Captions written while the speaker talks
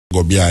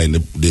go behind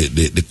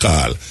the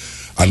car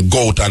and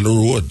go out on the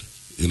road.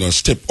 You know,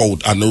 step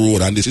out on the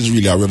road. And this is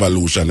really a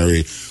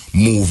revolutionary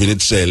move in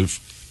itself,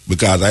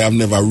 because I have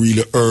never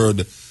really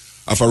heard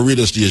of a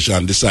radio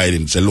station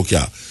deciding to say, look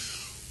here,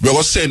 we're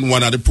going to send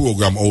one of the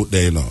program out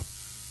there, you know.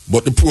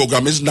 But the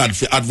program is not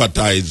to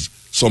advertise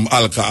some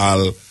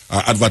alcohol or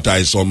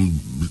advertise some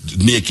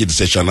naked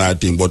session or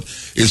thing, but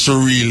it's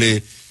to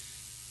really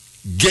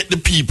get the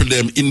people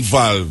them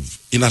involved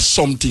in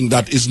something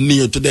that is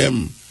near to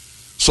them.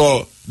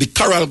 So the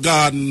Coral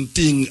Garden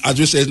thing, as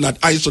we say, is not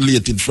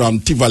isolated from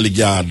Tivoli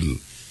Garden.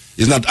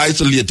 It's not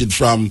isolated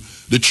from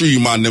the 3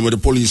 man them where the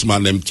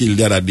policeman them killed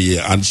the other day,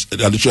 and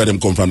the 3 of them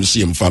come from the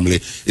same family.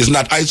 It's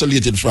not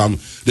isolated from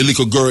the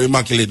little girl,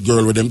 immaculate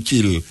girl, where them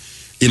kill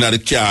in the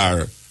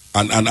car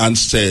and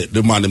say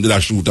the man them did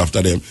a shoot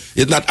after them.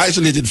 It's not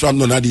isolated from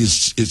none of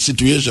these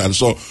situations.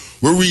 So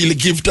we really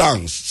give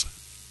thanks.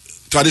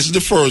 Because this is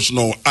the first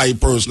now, I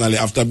personally,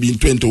 after being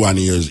 21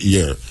 years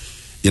here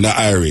in an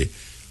area,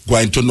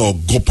 going to now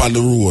go up on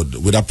the road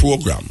with a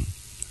program.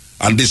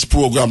 And this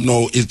program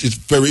now is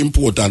very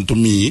important to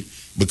me,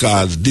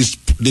 because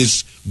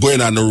this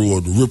going on the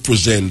road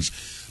represents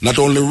not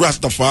only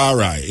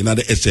Rastafari in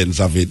the essence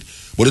of it,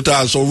 but it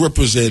also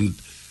represents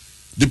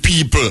the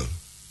people.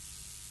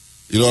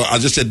 You know,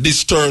 as I said,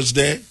 this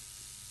Thursday,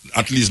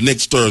 at least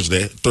next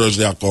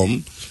Thursday I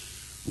come,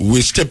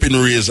 we step in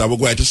razor, we're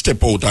going to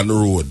step out on the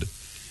road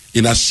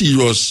in a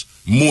serious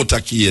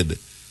motorcade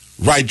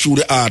right through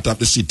the heart of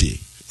the city.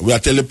 We are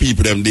telling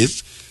people them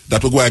this,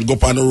 that we're going to go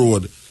up on the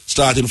road,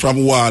 starting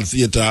from Ward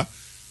Theatre,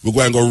 we're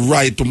going to go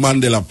right to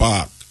Mandela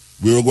Park.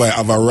 We're going to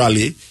have a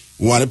rally.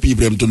 We want the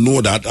people them to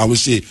know that. And we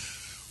say,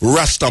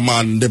 Rasta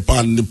man,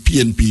 depend the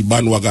PNP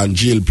bandwagon,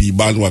 GLP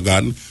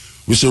bandwagon.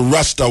 We say,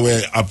 Rasta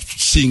where I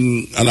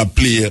sing and I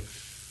play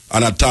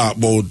and I talk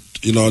about,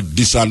 you know,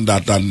 this and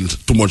that and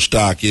too much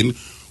talking.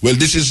 Well,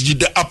 this is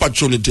the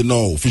opportunity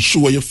now for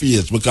show your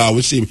face, because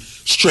we see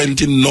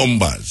strength in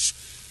numbers.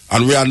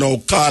 And we are now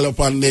call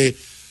upon the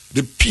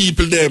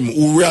people them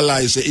who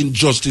realize the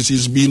injustice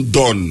is being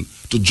done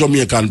to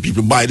Jamaican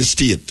people by the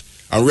state,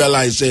 and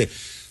realize the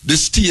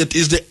state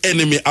is the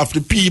enemy of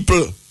the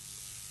people.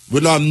 We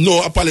don't have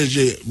no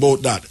apology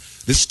about that.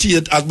 The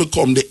state has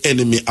become the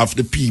enemy of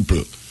the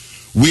people.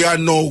 We are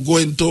now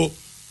going to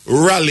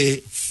rally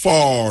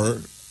for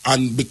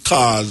and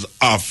because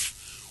of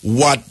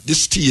what the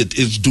state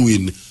is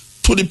doing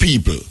to the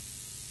people.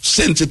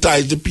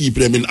 Sensitize the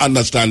people in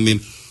understanding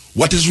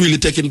what is really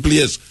taking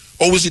place.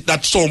 Or is it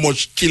that so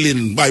much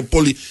killing by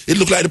police? It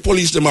looks like the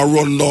police them are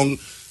run down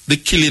the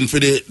killing for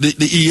the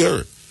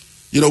year.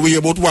 You know, we hear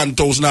about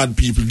 1,000 odd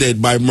people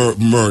dead by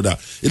murder.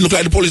 It looks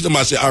like the police them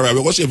are say, all right,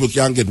 we're going to see if we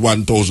can get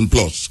 1,000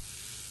 plus.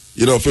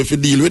 You know, if we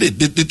deal with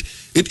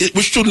it.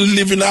 We shouldn't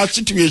live in a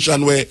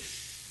situation where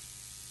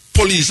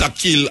police are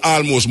kill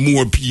almost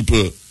more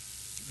people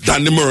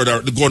than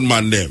the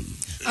gunman them.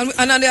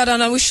 And on the other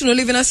hand, we shouldn't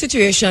live in a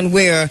situation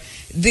where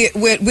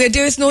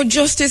there is no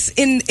justice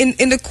in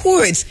the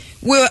courts,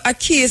 where a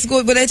case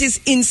goes, whether it is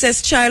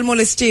incest, child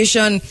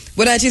molestation,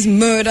 whether it is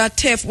murder,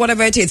 theft,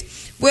 whatever it is,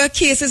 where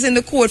cases in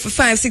the court for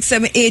 5, 6,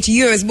 7, 8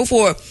 years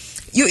before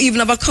you even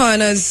have a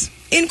coroner's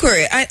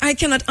inquiry. I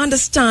cannot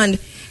understand.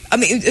 I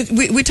mean,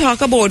 we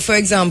talk about, for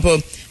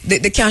example,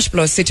 the Cash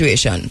Plus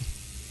situation.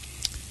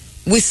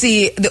 We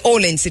see the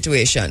Olin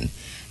situation.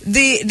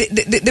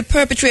 The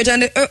perpetrator in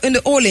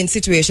the Olin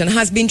situation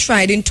has been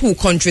tried in 2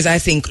 countries, I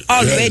think,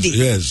 already.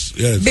 Yes.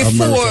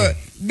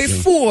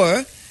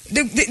 Before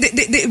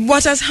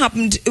what has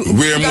happened. It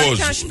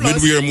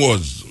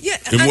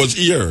was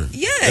here.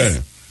 Yes.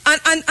 Yeah.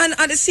 And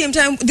at the same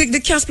time, the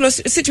Cash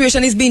Plus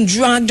situation is being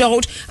dragged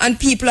out, and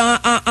people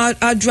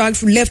are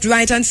dragged left,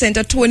 right, and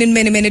center, torn in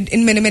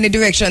many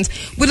directions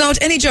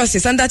without any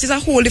justice. And that is a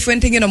whole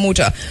different thing in a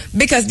motor,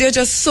 because there's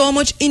just so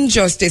much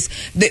injustice.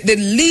 The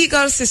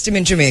legal system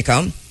in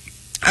Jamaica,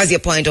 as you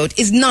point out,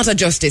 is not a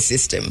justice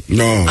system.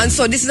 No. And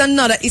so this is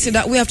another issue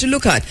that we have to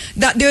look at,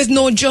 that there is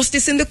no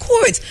justice in the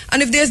courts.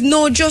 And if there's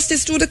no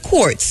justice through the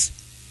courts,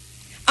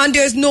 and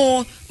there's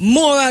no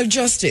moral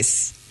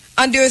justice,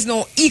 and there is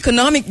no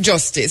economic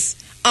justice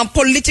and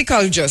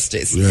political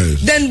justice,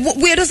 yes, then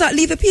where does that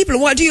leave the people?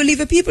 What do you leave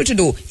the people to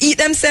do? Eat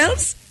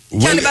themselves?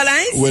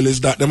 Cannibalize? Well,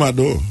 it's that them I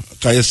do.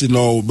 Because you see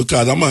now,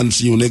 because a man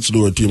see you next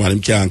door to him and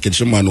him can't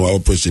catch a man who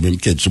oppress him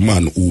catch a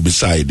man who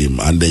beside him,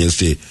 and then you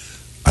say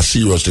a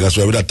serious thing. That's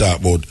why we talk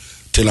about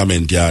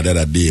tenement yard the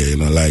other day, you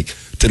know, like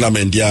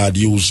tenement yard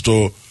used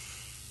to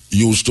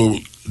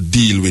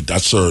deal with a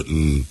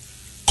certain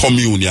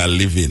communal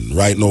living.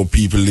 Right now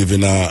people live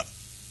in a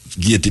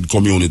gated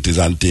communities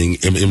and thing.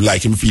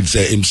 Him feel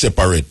say him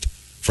separate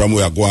from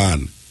where I go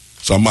on.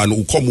 So a man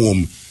who come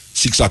home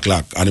 6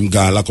 o'clock and him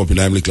gone lock up in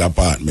a little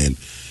apartment,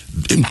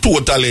 him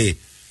totally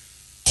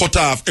cut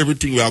off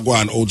everything we are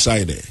going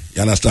outside there.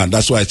 You understand?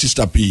 That's why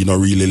Sister P, you know,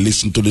 really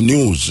listen to the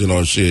news. You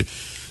know, she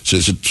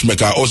make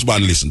her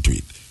husband listen to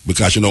it,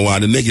 because she don't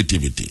want the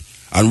negativity.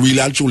 And really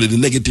and truly, the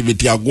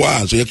negativity are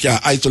gone. So you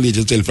can't isolate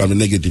yourself from the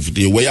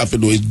negativity. What you have to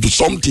do is do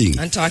something.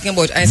 And talking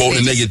about the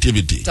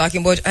negativity.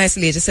 Talking about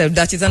isolate yourself,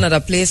 that is another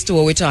place too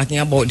where we're talking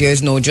about there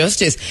is no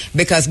justice.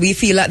 Because we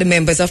feel that the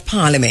members of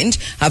parliament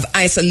have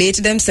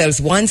isolated themselves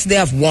once they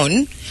have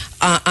won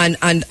and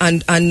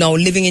now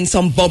living in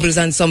some bubbles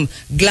and some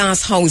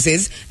glass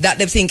houses that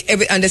they think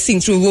and they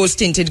sing through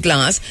rose-tinted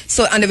glass.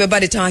 So, and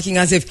everybody talking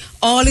as if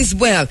all is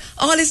well.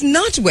 All is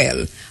not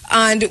well.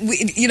 And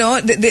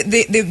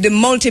the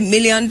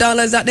multi-million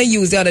dollars that they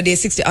used the other day,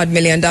 $60-odd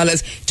million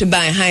to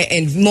buy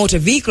high-end motor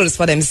vehicles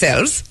for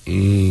themselves,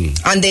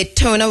 and they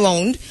turn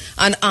around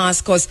and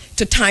ask us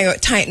to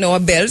tighten our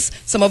belts.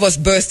 Some of us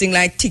bursting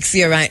like ticks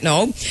here right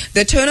now.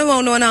 They turn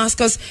around and ask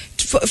us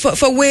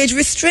for wage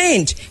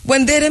restraint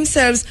when they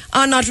themselves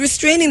are not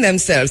restraining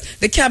themselves.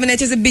 The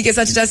cabinet is the biggest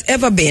that it has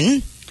ever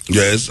been.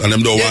 Yes, and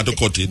them don't want to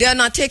cut it. They are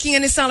not taking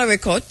any salary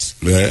cut,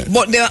 yeah.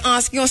 But they are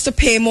asking us to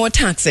pay more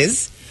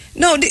taxes.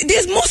 No,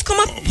 there must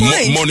come a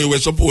point. Money we're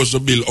supposed to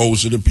build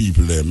house to the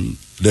people, them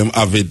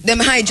have it. Them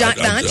hijack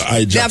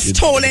that. They have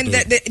stolen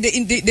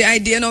the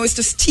idea now is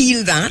to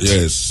steal that.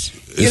 Yes.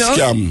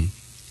 Scam.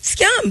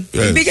 Scam.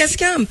 Yes. Biggest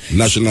scam.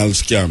 National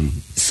scam.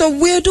 So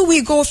where do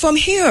we go from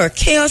here?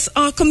 Chaos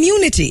our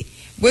community.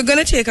 We're going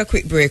to take a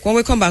quick break. When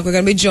we come back, we're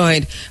going to be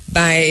joined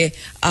by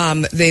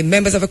the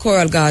members of the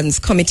Coral Gardens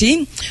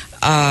Committee.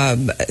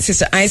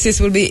 Sister Isis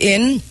will be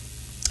in.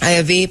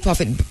 IAV,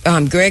 Prophet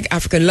Greg,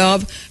 African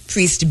Love,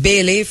 Priest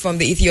Bailey from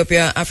the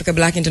Ethiopia Africa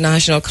Black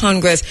International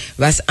Congress,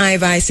 Ras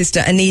Ivai,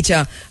 Sister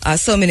Anita,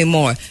 so many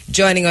more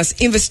joining us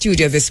in the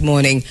studio this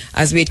morning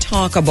as we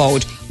talk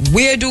about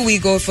where do we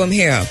go from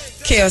here?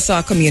 Chaos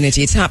our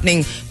community. It's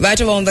happening right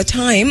around the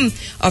time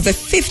of the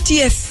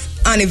 50th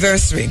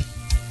anniversary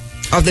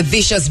of the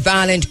vicious,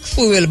 violent,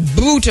 cruel,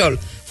 brutal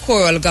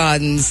Coral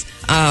Gardens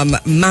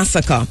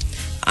massacre.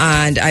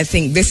 And I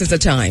think this is the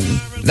time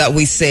that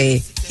we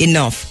say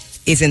enough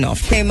is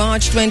enough. Okay,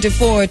 March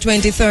 24,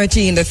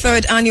 2013, the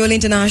third annual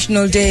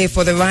International Day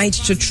for the Right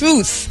to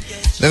Truth.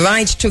 The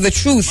right to the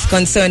truth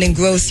concerning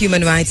gross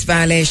human rights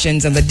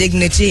violations and the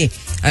dignity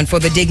and for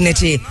the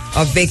dignity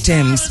of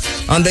victims.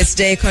 On this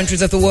day,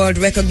 countries of the world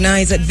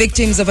recognize that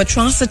victims of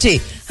atrocity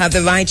have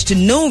the right to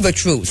know the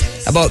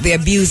truth about the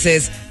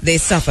abuses they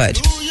suffered.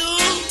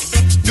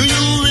 Do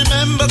you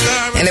remember,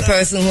 any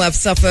person who have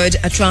suffered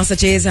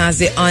atrocities has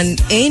the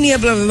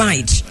unalienable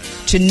right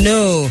to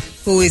know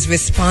who is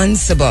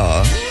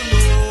responsible.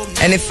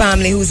 Any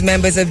family whose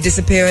members have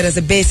disappeared has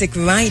a basic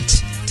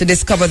right to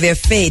discover their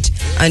fate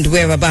and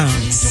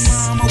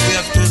whereabouts.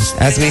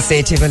 As we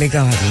say, Tivoli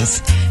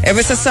Gardens.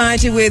 Every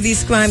society where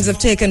these crimes have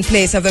taken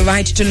place have the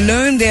right to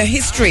learn their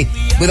history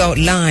without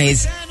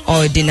lies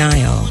or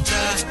denial.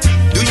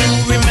 Do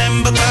you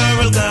remember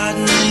Coral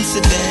Garden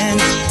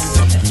incident?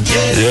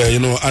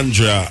 Yeah,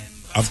 Andrea,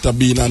 after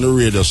being on the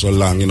radio so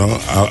long,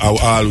 I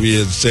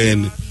always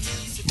saying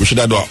we should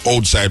have done an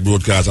outside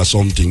broadcast or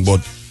something,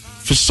 but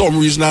for some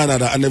reason or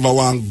another, I never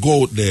want to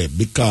go out there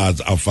because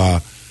of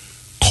a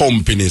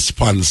company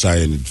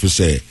sponsoring it to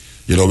say,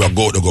 we're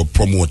going to go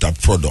promote a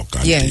product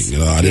and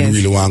thing, I didn't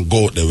really want to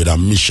go out there with a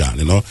mission,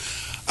 and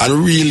I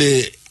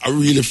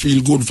really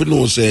feel good for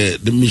say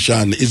the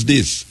mission is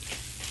this.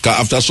 Because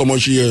after so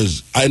much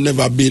years, I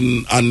never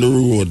been on the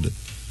road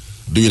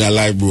doing a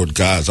live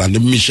broadcast, and the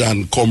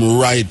mission come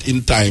right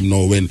in time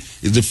now when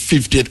it's the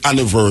 50th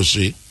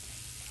anniversary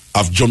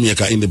of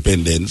Jamaica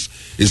independence.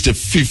 It's the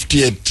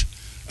 50th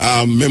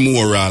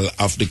memorial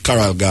of the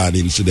Coral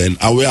Garden incident,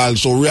 and we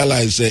also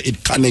realize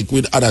it connect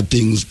with other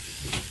things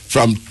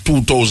from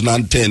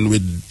 2010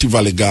 with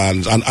Tivoli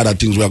Gardens and other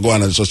things we are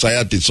going on in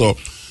society. So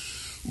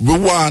we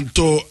want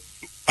to,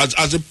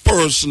 as a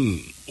person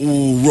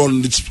who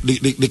run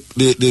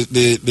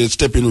the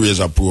Stepping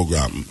Razor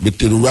program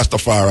within the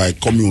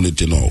Rastafari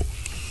community now,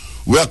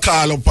 we are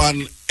called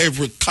upon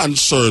every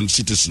concerned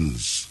citizen,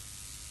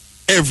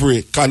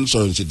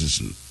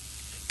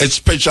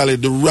 especially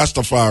the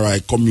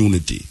Rastafari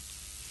community,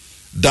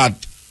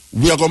 that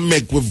we are going to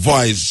make our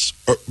voice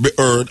be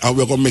heard and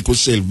we are going to make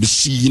ourselves be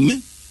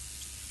seen,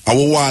 and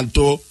we want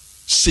to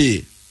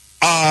see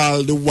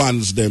all the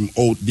ones them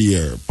out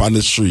there on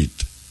the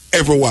street,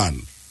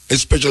 everyone,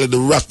 especially the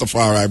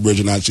Rastafari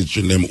brethren and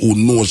sisters them who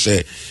know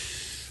say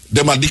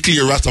them are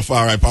declare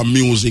Rastafari for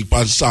music,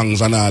 for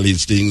songs and all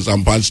these things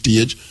and on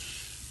stage.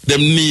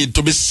 Them need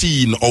to be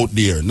seen out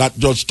there, not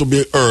just to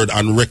be heard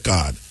and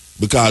record.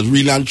 Because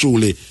really and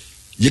truly,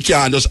 you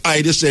can't just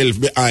hide yourself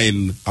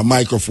behind a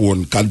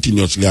microphone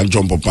continuously and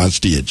jump up on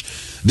stage.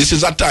 This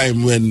is a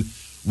time when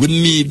we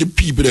need the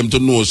people them to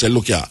know, say,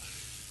 look here,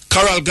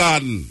 Coral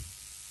Garden,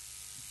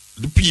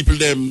 the people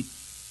them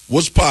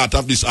was part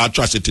of this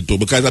atrocity too,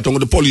 because I think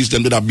the police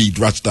them did have beat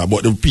Rasta,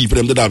 but the people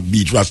them did have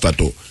beat Rasta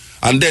too.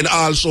 And then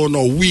also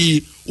now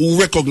we who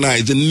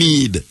recognize the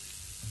need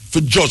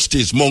for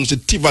justice amongst the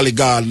Tivoli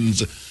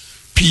Gardens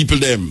people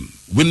them,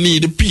 we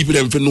need the people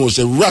them to know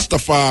say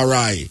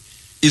Rastafari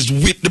is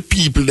with the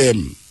people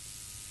them,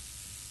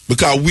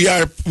 because we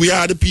are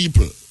the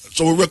people.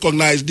 So we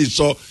recognize this.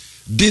 So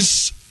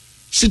this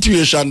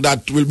situation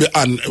that will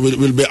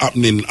be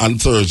happening on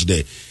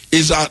Thursday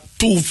is a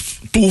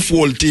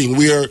twofold thing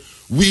where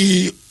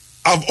we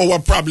have our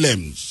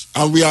problems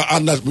and we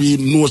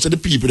know that the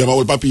people, them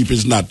our people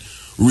is not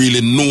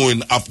really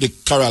knowing of the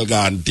Carol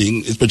Garden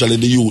thing, especially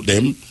the youth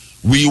them.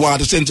 We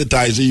want to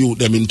sensitize the youth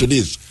them into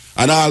this,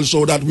 and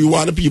also that we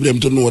want the people them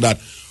to know that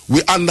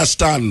we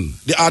understand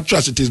the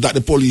atrocities that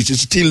the police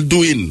is still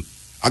doing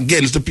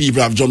against the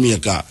people of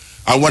Jamaica.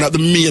 And one of the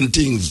main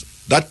things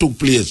that took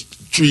place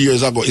 3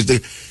 years ago is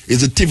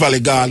the Tivoli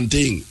Garden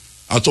thing.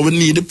 And so we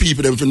need the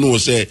people them to know,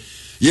 say,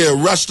 yeah,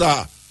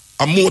 Rasta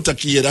a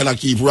motorcade and a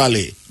keep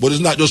rally. But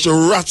it's not just a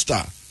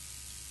Rasta.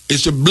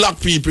 It's the black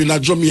people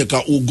in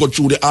Jamaica who go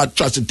through the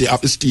atrocity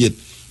of the state,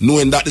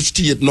 knowing that the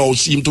state now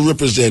seems to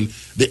represent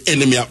the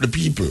enemy of the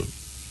people.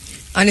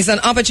 And it's an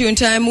opportune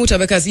time, Muta,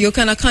 because you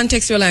kind of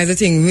contextualize the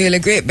thing really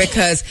great,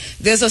 because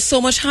there's so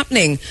much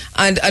happening.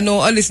 And I know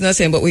our listeners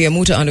saying, but we are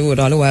Muta on the road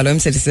all the while. I'm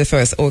saying it's the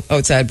first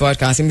outside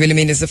broadcast. I really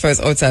mean it's the first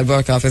outside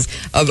broadcast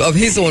of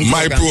his own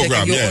my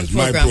program.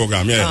 My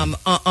program, yeah.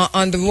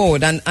 On the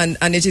road.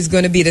 And it is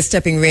going to be the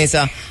Stepping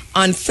Razor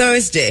on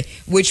Thursday,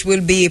 which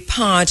will be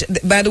part,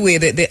 by the way,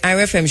 the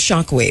IRFM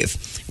Shockwave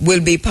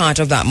will be part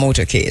of that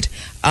motorcade.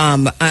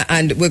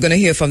 And we're going to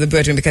hear from the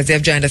brethren, because they've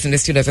joined us in the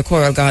studio of the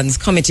Coral Gardens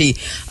Committee,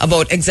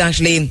 about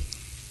exactly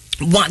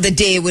what the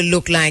day will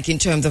look like in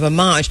terms of a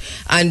march,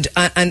 and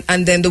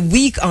then the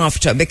week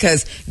after,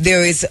 because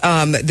there is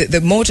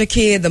the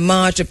motorcade, the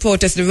march, the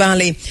protest, the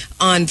rally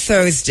on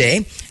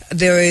Thursday.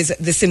 There is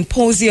the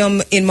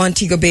symposium in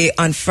Montego Bay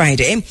on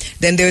Friday.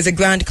 Then there is a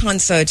grand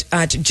concert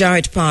at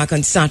Jarrett Park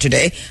on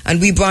Saturday.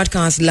 And we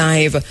broadcast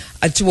live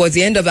towards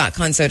the end of that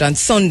concert on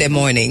Sunday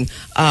morning.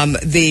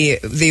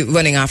 The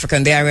Running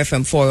African, the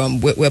IRFM Forum,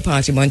 we're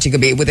part in Montego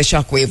Bay with the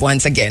Shockwave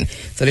once again.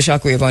 So the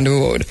Shockwave on the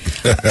road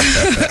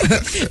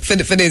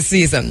for this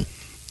season.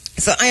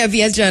 So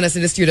IRV has joined us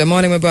in the studio.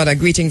 Morning, my brother.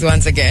 Greetings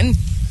once again.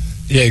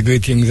 Yeah,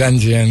 greetings,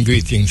 Angie, and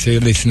greetings to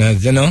your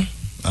listeners,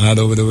 all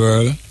over the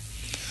world.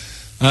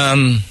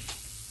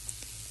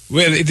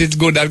 Well, it is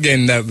good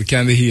again that we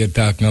can be here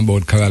talking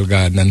about Coral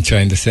Garden and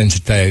trying to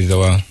sensitize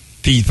our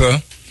people.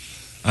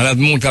 And as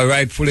Muta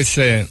rightfully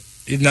said,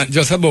 it's not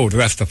just about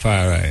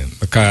Rastafari,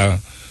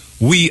 because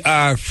we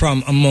are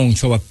from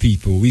amongst our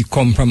people. We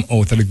come from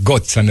out of the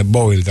guts and the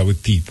bowels of our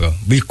people.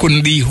 We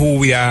couldn't be who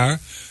we are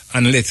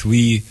unless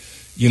we,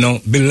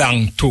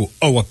 belong to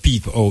our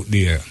people out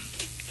there.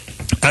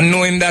 And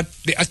knowing that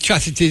the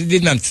atrocities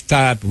did not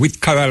start with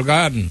Coral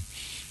Garden,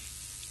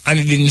 and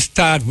it didn't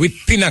start with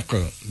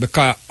Pinnacle,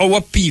 because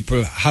our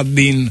people have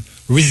been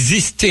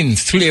resisting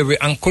slavery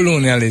and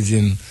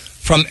colonialism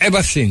from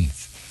ever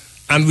since,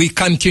 and we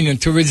continue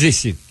to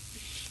resist it.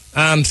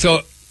 So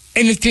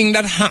anything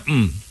that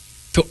happened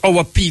to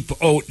our people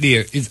out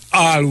there is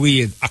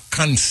always a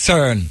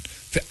concern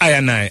for I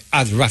and I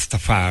as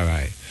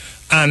Rastafari.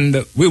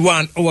 And we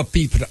want our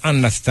people to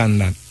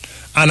understand that.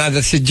 And as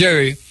I said,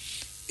 Jerry,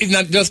 it's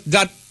not just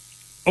that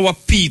our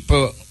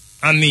people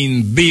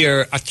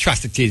bear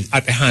atrocities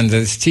at the hands of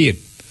the state.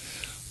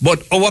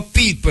 But our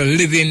people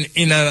living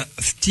in a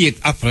state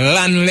of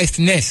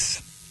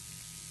landlessness,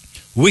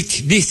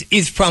 which this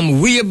is from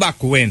way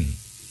back when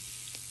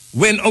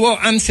our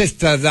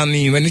ancestors,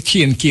 when the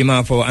chain came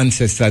off our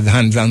ancestors'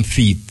 hands and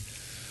feet,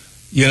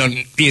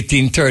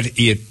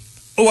 1838,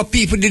 our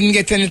people didn't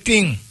get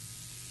anything.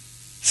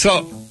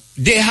 So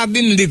they have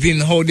been living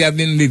how they have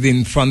been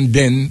living from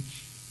then.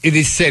 It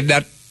is said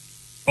that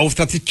out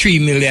of the 3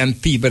 million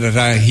people that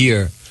are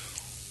here,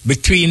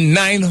 between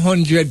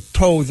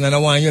 900,000, and I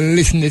want you to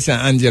listen to this,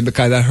 Angela,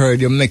 because I heard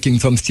you making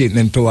some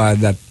statement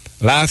towards that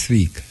last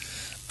week.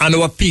 And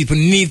our people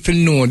need to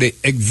know the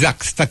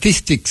exact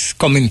statistics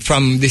coming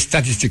from the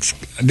statistics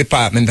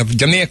department of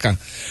Jamaica.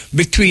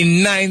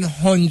 Between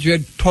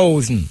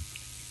 900,000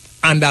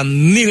 and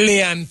 1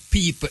 million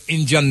people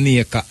in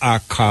Jamaica are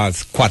called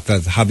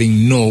squatters,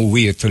 having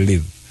nowhere to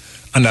live.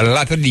 And a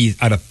lot of these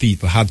other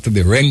people have to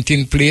be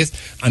renting place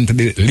and to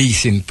be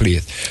leasing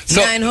place. So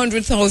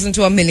 900,000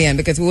 to 1 million,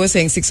 because we were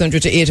saying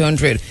 600 to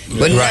 800.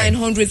 But right.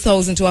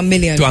 900,000 to 1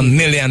 million. To 1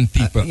 million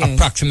people. Yes.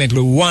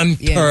 Approximately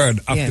 1/3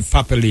 of the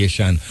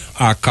population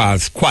are called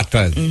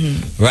squatters.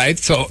 Mm-hmm. Right?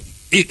 So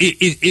it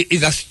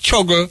is a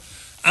struggle.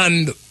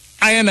 And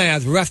I and I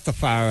as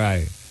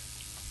Rastafari,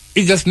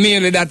 it's just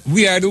merely that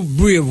we are the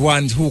brave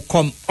ones who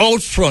come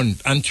out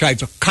front and try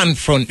to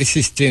confront the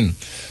system.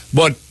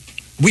 But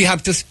we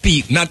have to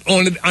speak not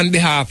only on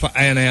behalf of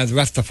I and I as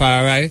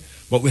Rastafari,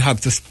 but we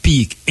have to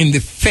speak in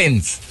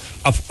defense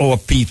of our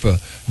people.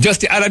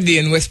 Just the other day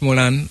in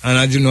Westmoreland, and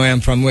as you know I am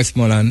from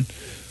Westmoreland,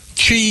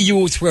 3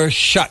 youths were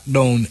shot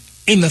down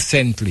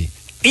innocently,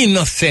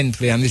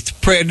 and it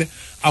spread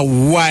a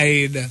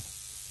wide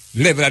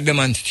level of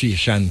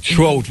demonstration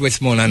throughout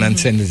Westmoreland and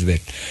St.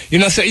 Elizabeth.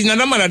 So it's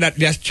not a matter that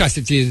the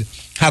atrocities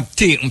have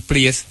taken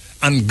place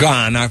and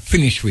gone or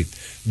finished with.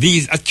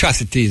 These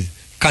atrocities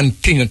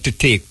continue to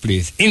take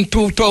place. In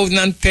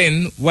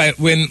 2010, when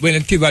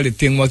the Tivoli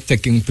thing was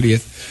taking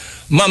place,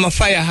 Mama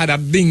Fire had a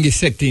bingy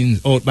setting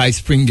out by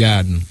Spring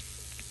Garden.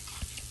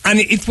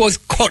 And it was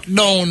cut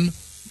down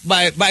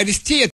by the state